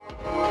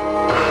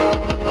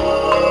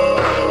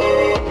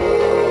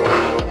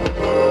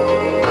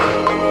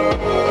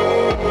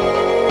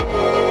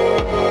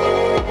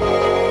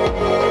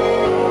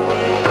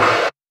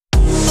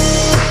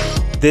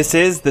This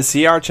is the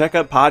CR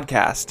Checkup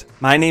Podcast.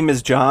 My name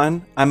is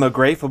John. I'm a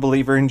grateful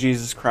believer in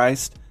Jesus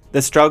Christ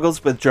that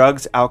struggles with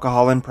drugs,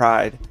 alcohol, and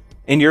pride.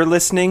 And you're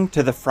listening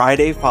to the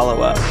Friday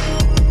Follow-Up.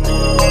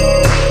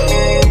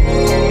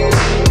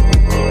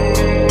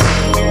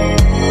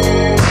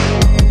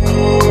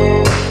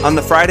 On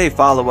the Friday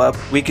Follow-Up,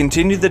 we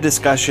continue the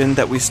discussion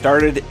that we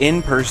started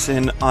in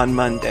person on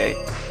Monday.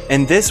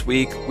 And this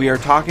week, we are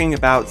talking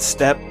about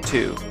Step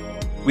 2.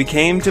 We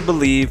came to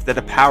believe that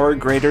a power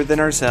greater than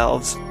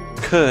ourselves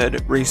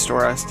could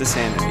restore us to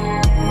sanity.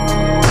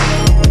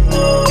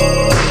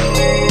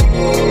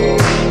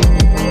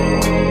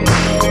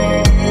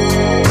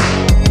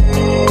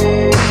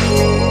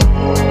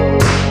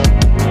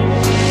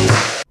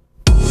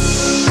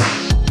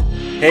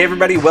 Hey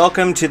everybody,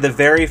 welcome to the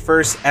very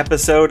first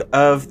episode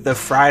of the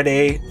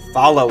Friday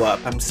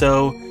Follow-Up. I'm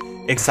so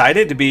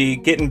excited to be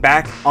getting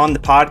back on the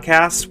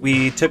podcast.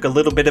 We took a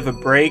little bit of a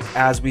break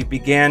as we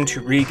began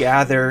to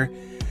regather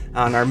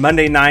on our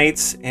Monday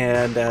nights,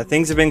 and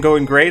things have been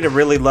going great. I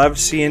really loved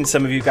seeing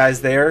some of you guys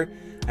there.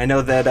 I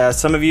know that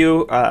some of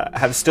you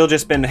have still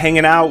just been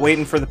hanging out,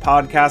 waiting for the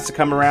podcast to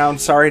come around.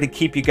 Sorry to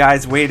keep you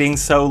guys waiting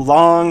so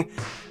long.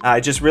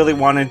 I just really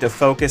wanted to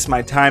focus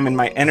my time and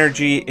my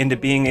energy into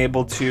being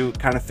able to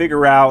kind of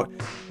figure out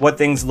what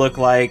things look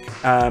like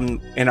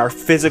in our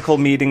physical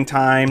meeting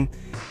time,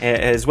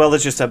 as well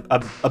as just a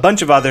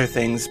bunch of other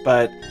things.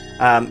 But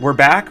we're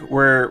back.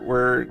 We're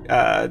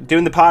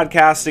doing the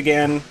podcast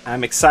again.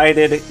 I'm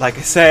excited, like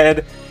I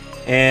said,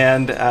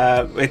 and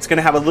it's going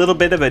to have a little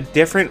bit of a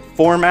different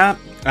format.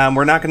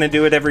 We're not going to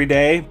do it every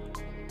day.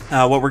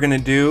 What we're going to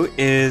do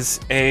is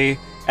a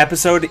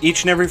episode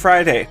each and every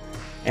Friday.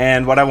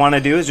 And what I want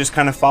to do is just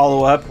kind of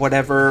follow up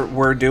whatever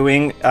we're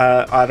doing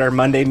at our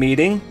Monday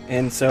meeting.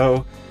 And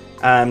so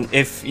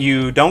if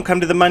you don't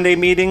come to the Monday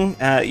meeting,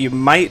 you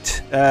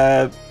might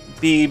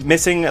be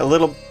missing a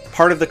little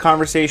part of the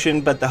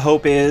conversation, but the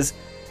hope is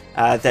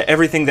that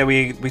everything that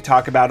we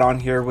talk about on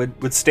here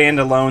would stand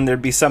alone.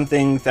 There'd be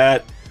something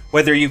that,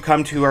 whether you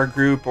come to our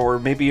group or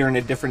maybe you're in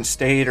a different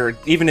state or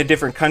even a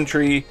different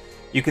country,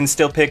 you can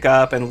still pick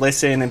up and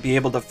listen and be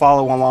able to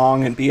follow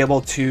along and be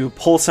able to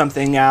pull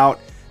something out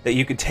that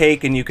you could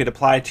take and you could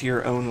apply to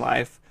your own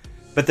life.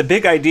 But the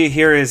big idea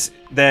here is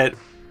that,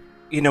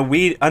 you know,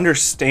 we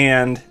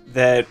understand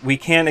that we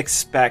can't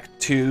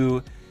expect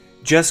to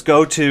just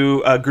go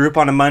to a group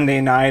on a Monday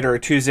night or a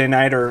Tuesday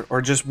night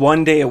or just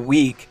one day a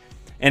week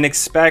and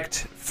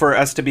expect for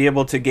us to be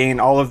able to gain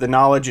all of the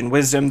knowledge and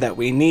wisdom that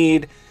we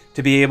need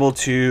to be able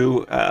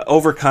to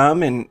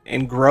overcome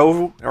and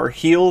grow or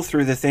heal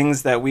through the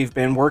things that we've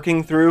been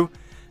working through.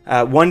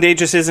 One day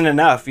just isn't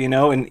enough, you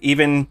know, and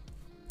even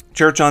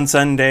church on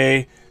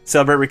Sunday,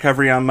 Celebrate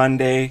Recovery on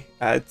Monday,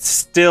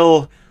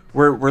 still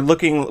we're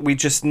looking, we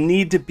just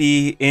need to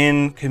be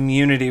in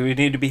community. We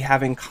need to be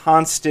having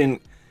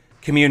constant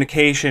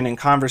communication and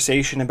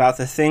conversation about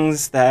the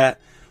things that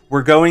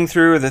we're going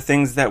through, or the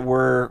things that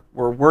we're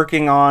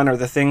working on, or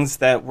the things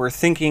that we're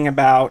thinking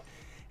about.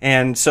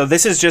 And so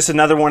this is just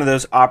another one of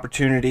those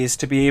opportunities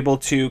to be able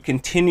to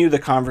continue the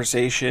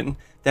conversation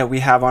that we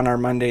have on our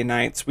Monday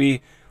nights.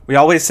 We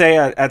always say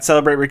at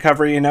Celebrate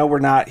Recovery, you know, we're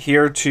not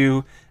here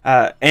to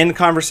end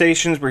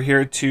conversations. We're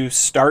here to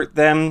start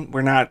them.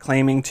 We're not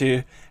claiming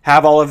to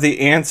have all of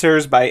the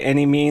answers by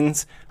any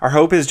means. Our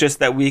hope is just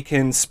that we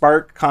can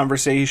spark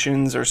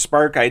conversations or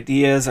spark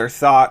ideas or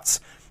thoughts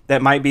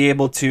that might be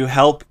able to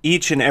help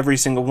each and every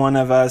single one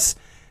of us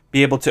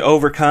be able to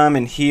overcome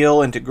and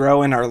heal and to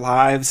grow in our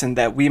lives, and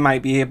that we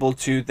might be able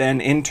to then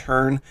in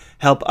turn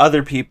help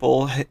other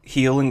people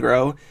heal and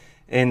grow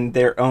in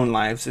their own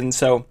lives. And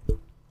so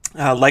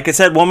like I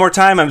said, one more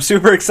time, I'm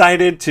super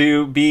excited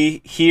to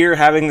be here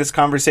having this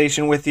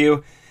conversation with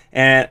you.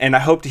 And I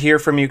hope to hear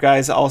from you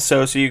guys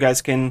also, so you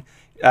guys can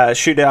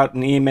shoot out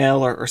an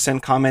email or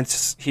send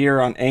comments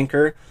here on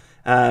Anchor.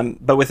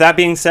 But with that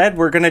being said,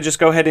 we're going to just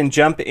go ahead and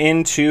jump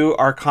into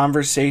our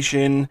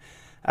conversation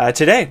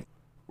today.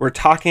 We're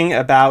talking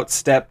about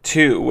Step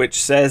 2,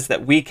 which says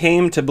that we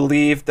came to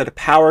believe that a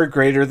power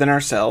greater than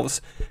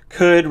ourselves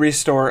could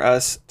restore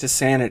us to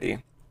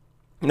sanity.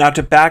 Now,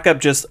 to back up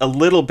just a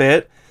little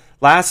bit,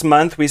 last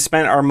month, we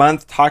spent our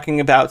month talking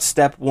about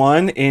Step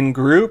 1 in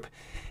group,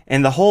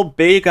 and the whole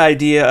big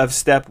idea of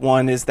Step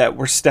 1 is that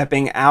we're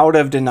stepping out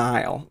of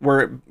denial.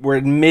 We're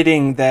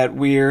admitting that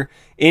we're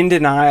in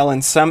denial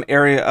in some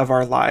area of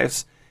our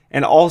lives,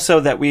 and also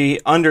that we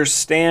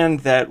understand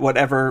that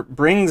whatever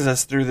brings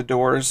us through the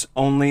doors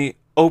only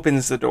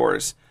opens the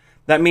doors.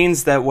 That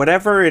means that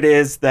whatever it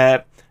is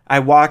that I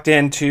walked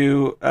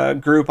into a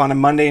group on a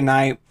Monday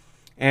night,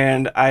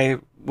 and I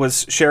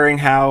was sharing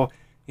how,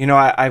 you know,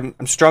 I'm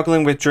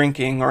struggling with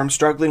drinking, or I'm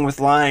struggling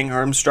with lying,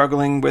 or I'm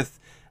struggling with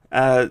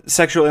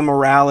sexual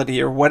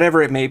immorality, or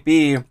whatever it may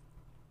be.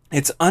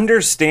 It's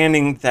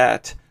understanding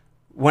that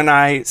when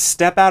I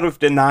step out of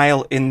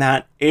denial in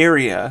that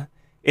area,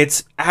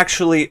 it's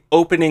actually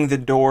opening the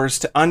doors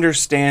to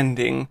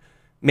understanding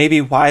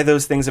maybe why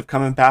those things have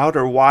come about,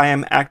 or why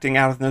I'm acting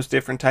out in those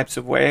different types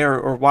of ways,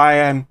 or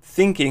why I'm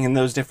thinking in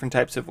those different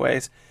types of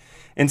ways.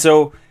 And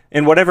so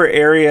in whatever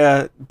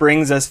area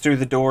brings us through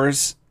the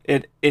doors,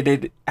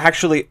 it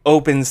actually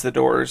opens the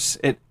doors.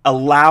 It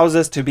allows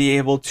us to be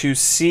able to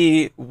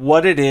see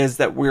what it is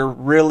that we're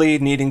really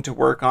needing to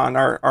work on,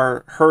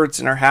 our hurts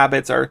and our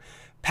habits, our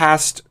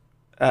past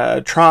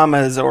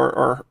traumas,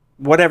 or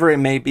whatever it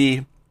may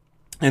be.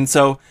 And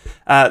so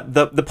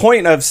the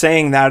point of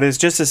saying that is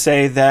just to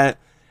say that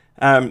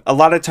a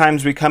lot of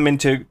times we come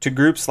into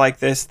groups like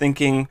this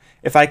thinking,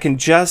 if I can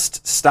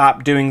just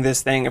stop doing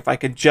this thing, if I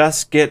could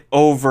just get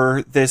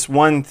over this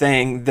one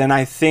thing, then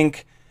I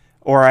think,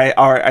 or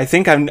I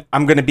think I'm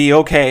going to be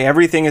okay.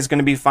 Everything is going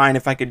to be fine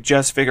if I could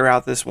just figure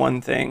out this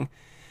one thing.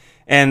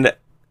 And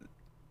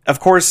of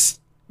course,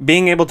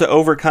 being able to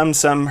overcome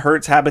some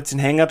hurts, habits, and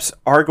hangups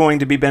are going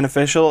to be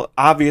beneficial,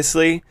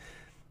 obviously.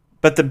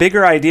 But the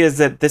bigger idea is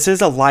that this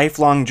is a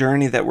lifelong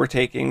journey that we're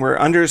taking. We're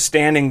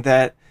understanding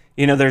that,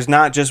 there's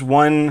not just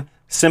one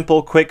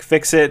simple, quick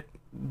fix it,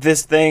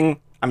 this thing,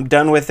 I'm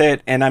done with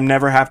it, and I'm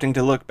never having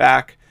to look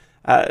back.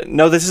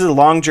 No, this is a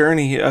long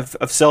journey of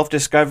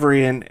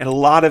self-discovery and a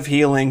lot of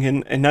healing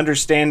and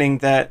understanding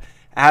that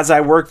as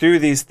I work through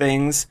these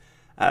things,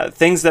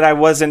 things that I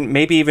wasn't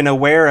maybe even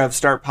aware of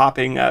start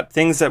popping up.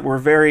 Things that were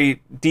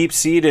very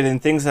deep-seated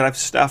and things that I've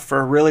stuffed for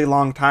a really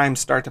long time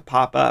start to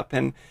pop up.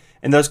 And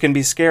those can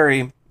be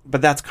scary,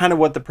 but that's kind of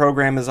what the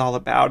program is all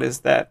about, is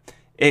that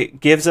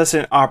it gives us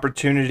an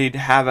opportunity to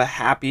have a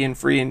happy and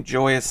free and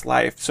joyous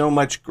life, so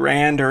much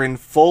grander and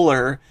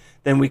fuller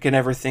than we can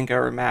ever think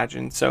or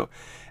imagine. So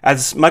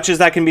as much as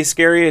that can be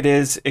scary, it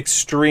is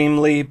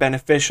extremely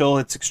beneficial.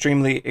 It's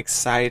extremely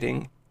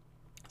exciting.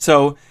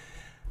 So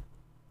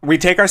we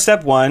take our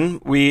step one,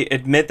 we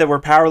admit that we're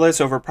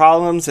powerless over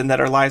problems and that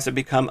our lives have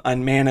become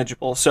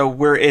unmanageable. So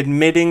we're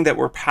admitting that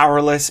we're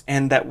powerless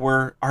and that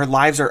our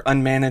lives are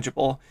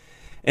unmanageable.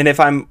 And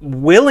if I'm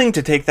willing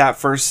to take that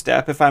first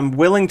step, if I'm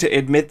willing to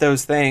admit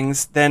those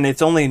things, then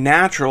it's only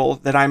natural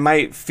that I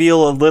might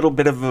feel a little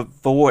bit of a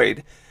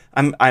void.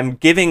 I'm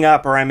giving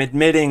up, or I'm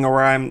admitting,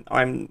 or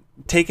I'm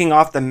taking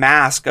off the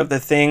mask of the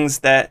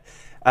things that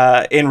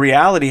in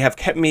reality have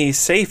kept me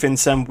safe in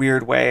some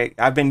weird way.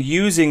 I've been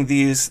using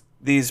these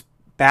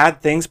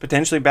bad things,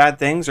 potentially bad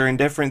things or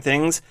indifferent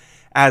things,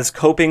 as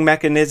coping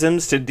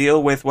mechanisms to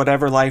deal with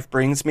whatever life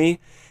brings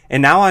me.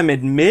 And now I'm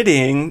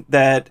admitting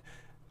that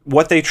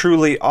what they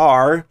truly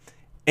are,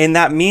 and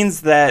that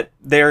means that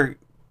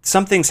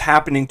something's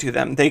happening to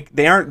them.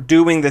 They aren't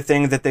doing the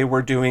thing that they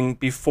were doing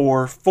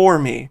before for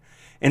me.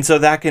 And so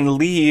that can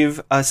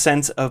leave a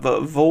sense of a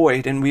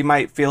void, and we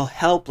might feel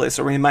helpless,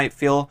 or we might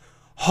feel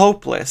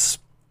hopeless.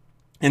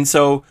 And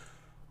so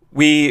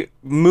we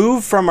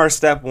move from our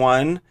step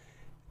one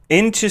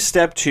into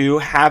step two,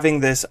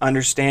 having this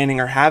understanding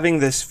or having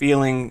this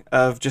feeling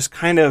of just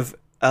kind of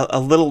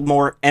a little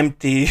more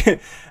empty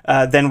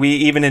than we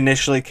even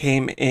initially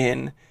came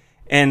in.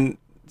 And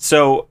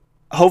so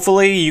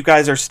hopefully you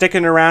guys are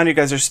sticking around, you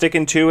guys are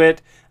sticking to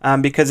it,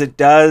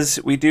 because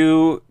we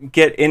do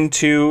get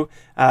into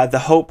the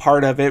hope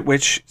part of it,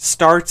 which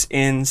starts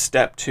in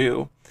step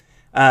two.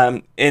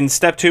 In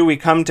step two, we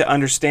come to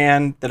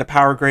understand that a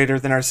power greater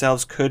than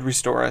ourselves could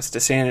restore us to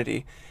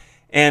sanity.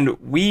 And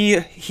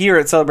we here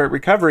at Celebrate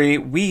Recovery,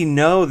 we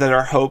know that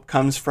our hope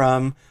comes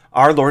from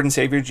our Lord and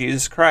Savior,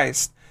 Jesus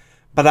Christ.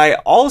 But I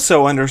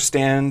also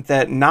understand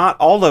that not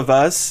all of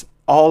us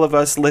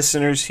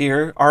listeners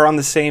here, are on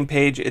the same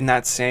page in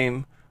that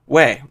same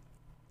way.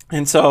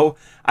 And so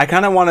I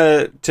kind of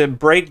want to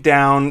break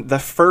down the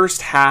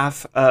first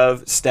half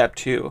of step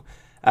two.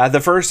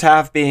 The first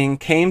half being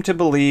came to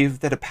believe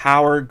that a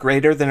power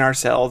greater than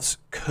ourselves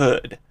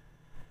could.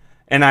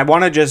 And I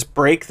want to just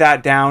break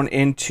that down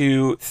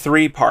into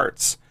three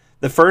parts.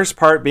 The first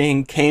part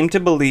being came to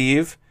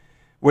believe,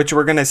 which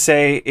we're going to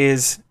say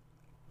is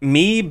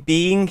me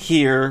being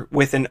here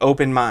with an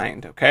open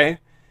mind, okay?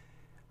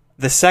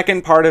 The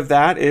second part of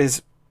that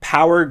is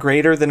power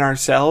greater than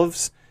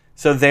ourselves.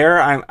 So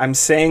there I'm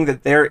saying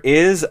that there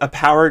is a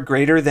power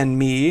greater than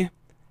me.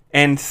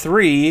 And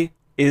three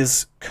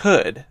is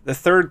could. The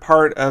third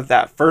part of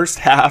that first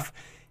half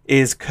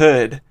is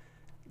could.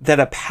 That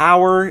a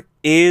power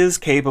is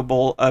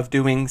capable of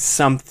doing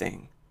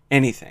something,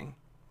 anything.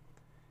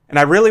 And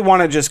I really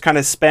want to just kind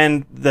of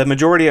spend the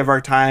majority of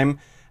our time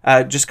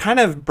just kind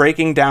of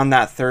breaking down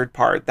that third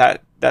part,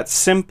 that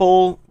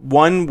simple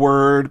one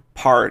word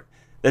part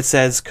that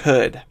says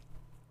could.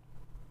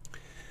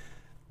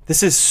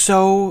 This is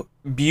so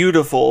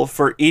beautiful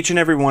for each and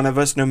every one of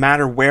us, no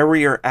matter where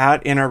we are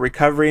at in our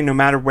recovery, no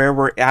matter where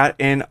we're at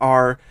in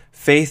our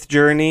faith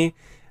journey.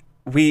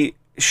 We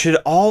should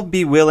all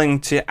be willing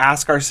to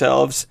ask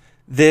ourselves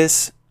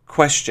this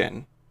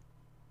question: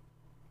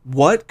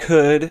 what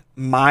could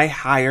my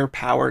higher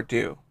power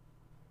do?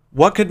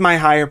 What could my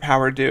higher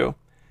power do?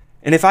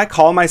 And if I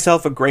call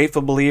myself a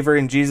grateful believer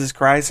in Jesus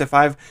Christ, if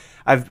I've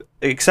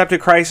accepted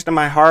Christ in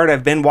my heart,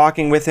 I've been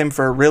walking with him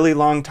for a really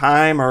long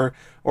time, or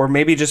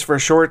maybe just for a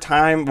short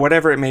time,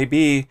 whatever it may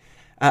be,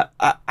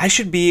 I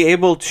should be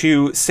able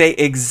to say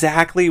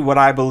exactly what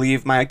I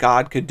believe my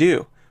God could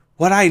do,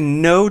 what I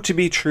know to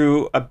be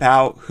true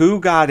about who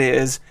God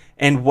is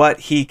and what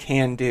he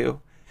can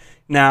do.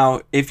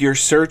 Now, if you're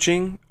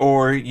searching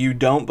or you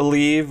don't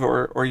believe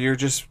or you're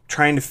just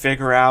trying to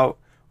figure out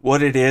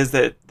what it is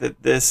that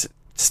this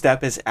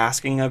step is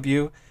asking of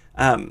you,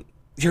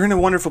 you're in a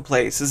wonderful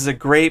place. This is a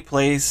great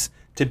place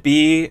to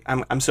be.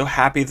 I'm so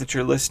happy that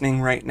you're listening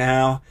right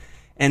now.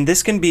 And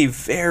this can be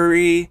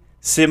very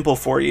simple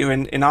for you.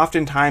 And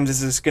oftentimes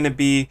this is going to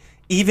be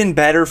even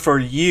better for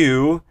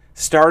you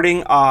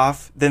starting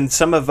off than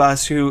some of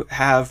us who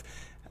have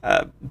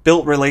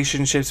built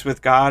relationships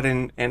with God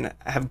and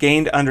have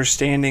gained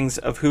understandings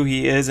of who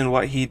He is and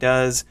what He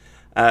does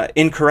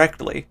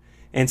incorrectly.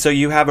 And so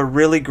you have a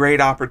really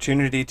great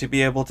opportunity to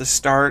be able to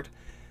start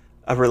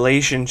a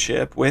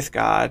relationship with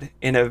God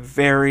in a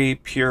very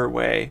pure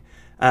way.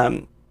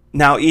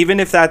 Now, even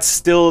if that's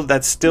still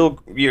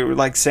you're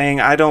like saying,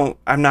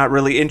 I'm not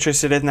really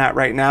interested in that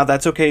right now,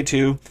 that's okay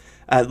too.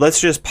 Let's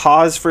just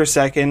pause for a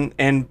second.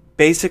 And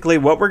basically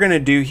what we're going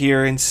to do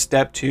here in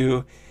step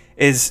 2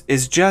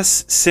 is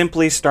just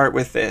simply start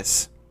with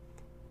this.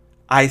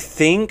 I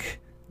think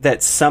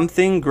that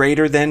something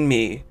greater than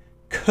me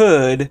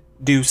could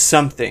do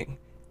something,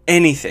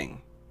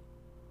 anything.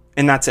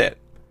 And that's it.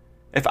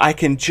 If I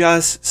can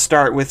just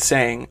start with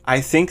saying, I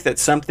think that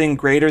something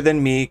greater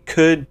than me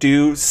could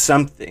do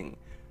something,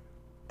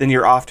 then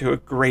you're off to a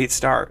great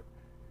start.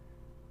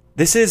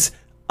 This is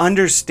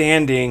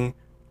understanding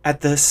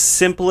at the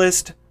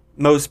simplest,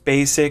 most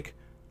basic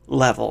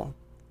level.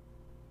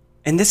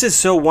 And this is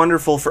so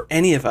wonderful for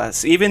any of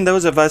us, even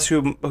those of us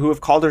who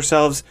have called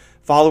ourselves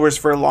followers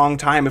for a long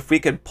time. If we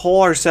could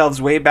pull ourselves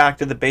way back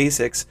to the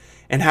basics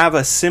and have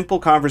a simple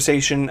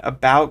conversation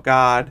about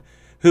God,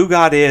 who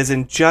God is,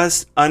 and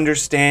just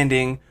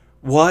understanding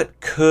what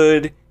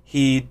could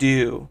He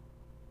do.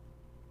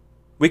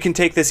 We can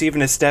take this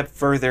even a step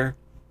further.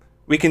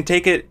 We can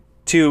take it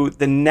to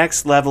the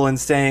next level in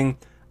saying,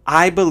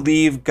 I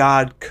believe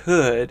God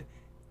could,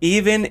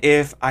 even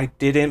if I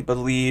didn't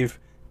believe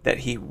that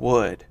He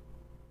would.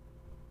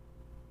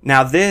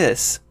 Now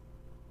this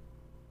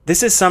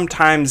is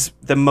sometimes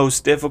the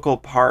most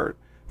difficult part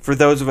for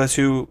those of us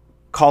who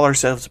call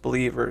ourselves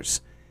believers,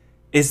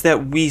 is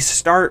that we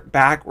start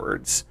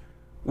backwards.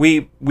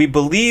 We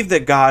believe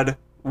that God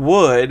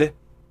would,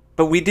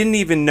 but we didn't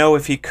even know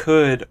if He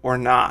could or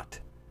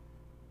not.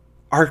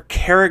 Our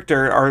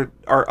character,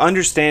 our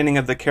understanding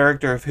of the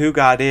character of who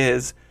God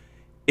is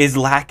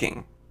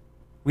lacking.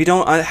 We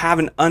don't have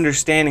an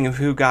understanding of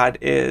who God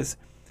is.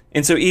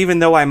 And so even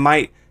though I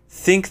might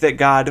think that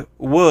God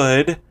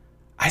would,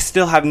 I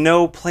still have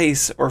no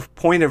place or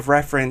point of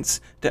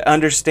reference to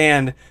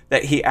understand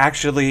that He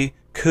actually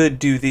could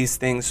do these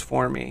things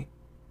for me.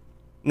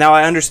 Now,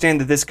 I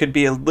understand that this could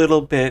be a little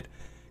bit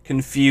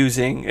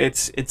confusing.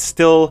 It's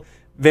still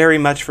very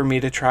much for me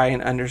to try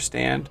and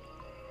understand.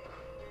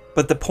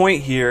 But the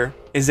point here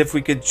is if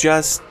we could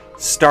just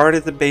start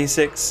at the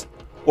basics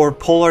or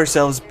pull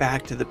ourselves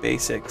back to the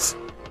basics,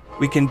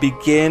 we can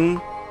begin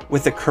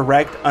with a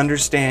correct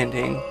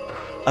understanding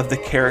of the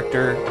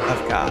character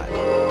of God.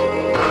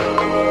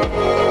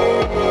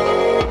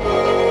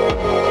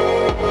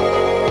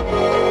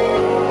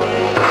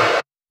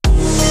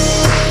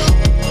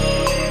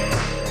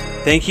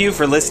 Thank you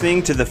for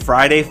listening to the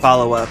Friday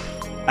Follow-Up.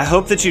 I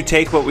hope that you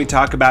take what we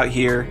talk about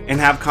here and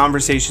have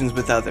conversations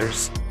with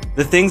others.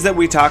 The things that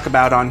we talk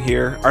about on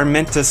here are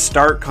meant to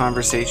start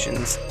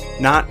conversations,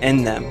 not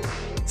end them.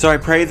 So I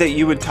pray that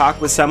you would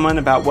talk with someone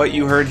about what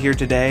you heard here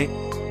today,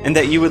 and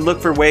that you would look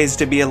for ways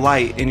to be a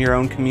light in your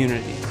own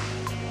community.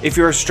 If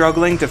you are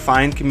struggling to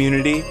find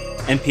community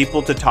and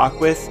people to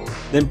talk with,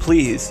 then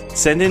please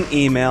send an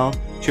email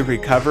to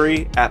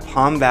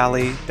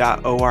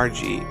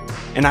recovery@palmvalley.org,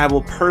 and I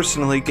will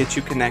personally get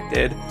you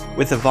connected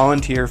with a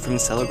volunteer from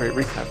Celebrate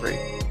Recovery.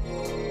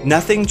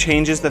 Nothing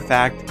changes the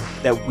fact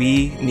that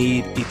we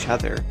need each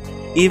other,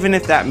 even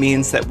if that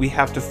means that we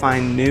have to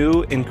find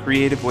new and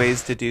creative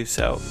ways to do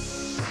so.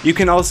 You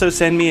can also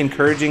send me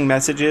encouraging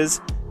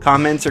messages,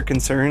 comments, or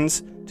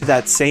concerns to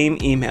that same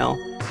email,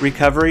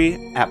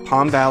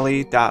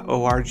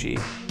 recovery@palmvalley.org.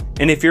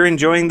 And if you're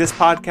enjoying this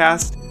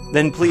podcast,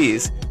 then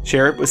please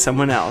share it with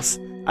someone else.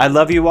 I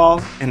love you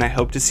all, and I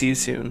hope to see you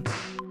soon.